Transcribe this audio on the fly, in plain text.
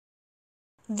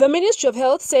The Ministry of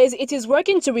Health says it is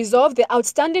working to resolve the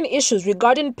outstanding issues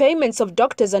regarding payments of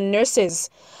doctors and nurses.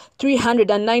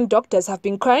 309 doctors have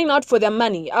been crying out for their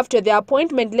money after their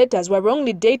appointment letters were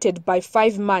wrongly dated by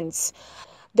 5 months.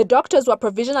 The doctors were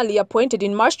provisionally appointed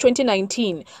in March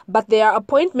 2019, but their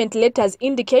appointment letters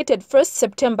indicated 1st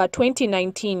September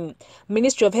 2019.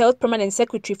 Ministry of Health Permanent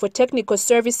Secretary for Technical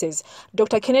Services,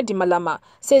 Dr. Kennedy Malama,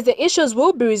 says the issues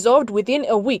will be resolved within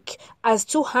a week, as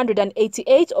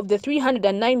 288 of the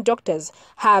 309 doctors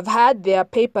have had their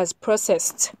papers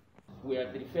processed. We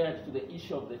have referred to the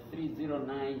issue of the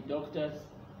 309 doctors.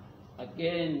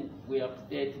 Again, we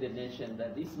update the nation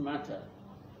that this matter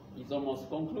is almost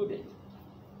concluded.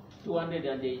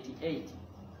 288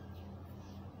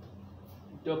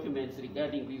 documents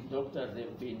regarding these doctors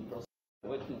have been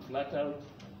working flat out.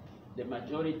 The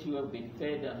majority have been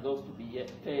paid, and those to be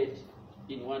paid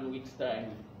in 1 week's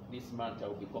time, this matter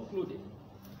will be concluded.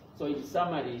 So in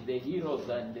summary, the heroes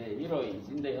and the heroines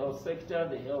in the health sector,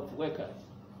 the health workers,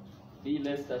 be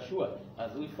rest assured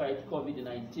as we fight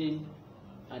COVID-19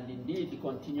 and indeed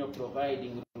continue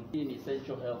providing routine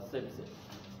essential health services,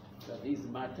 that these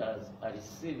matters are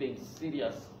receiving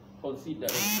serious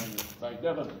consideration by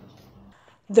government.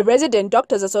 The Resident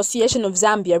Doctors Association of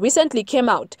Zambia recently came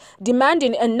out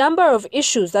demanding a number of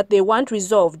issues that they want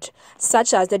resolved,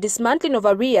 such as the dismantling of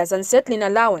Arears and settling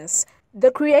allowance,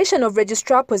 the creation of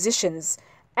registrar positions,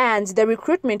 and the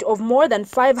recruitment of more than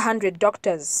 500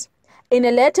 doctors. In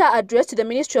a letter addressed to the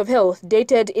Ministry of Health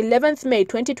dated 11th May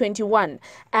 2021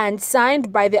 and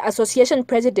signed by the association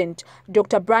president,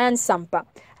 Dr. Brian Sampa,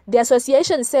 the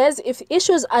association says if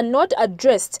issues are not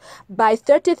addressed by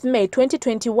 30th May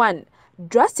 2021,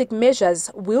 drastic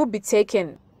measures will be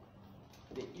taken.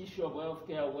 The issue of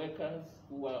healthcare workers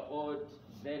who are owed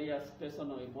various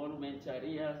personal emolument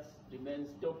arrears remains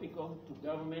topical to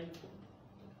government.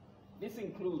 This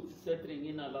includes settling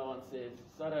in allowances,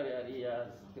 salary arrears,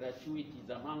 gratuities,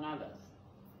 among others.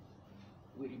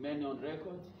 We remain on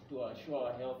record to assure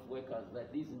our health workers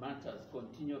that these matters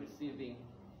continue receiving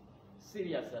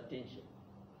serious attention.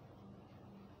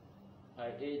 I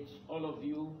urge all of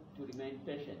you to remain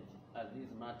patient as these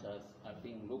matters are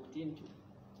being looked into.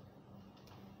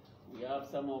 We have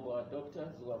some of our doctors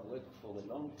who have worked for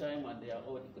a long time and they are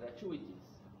owed gratuities.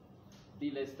 Be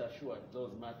rest assured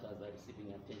those matters are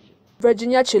receiving attention.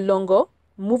 Virginia Chilongo,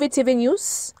 Movie TV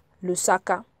News,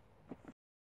 Lusaka.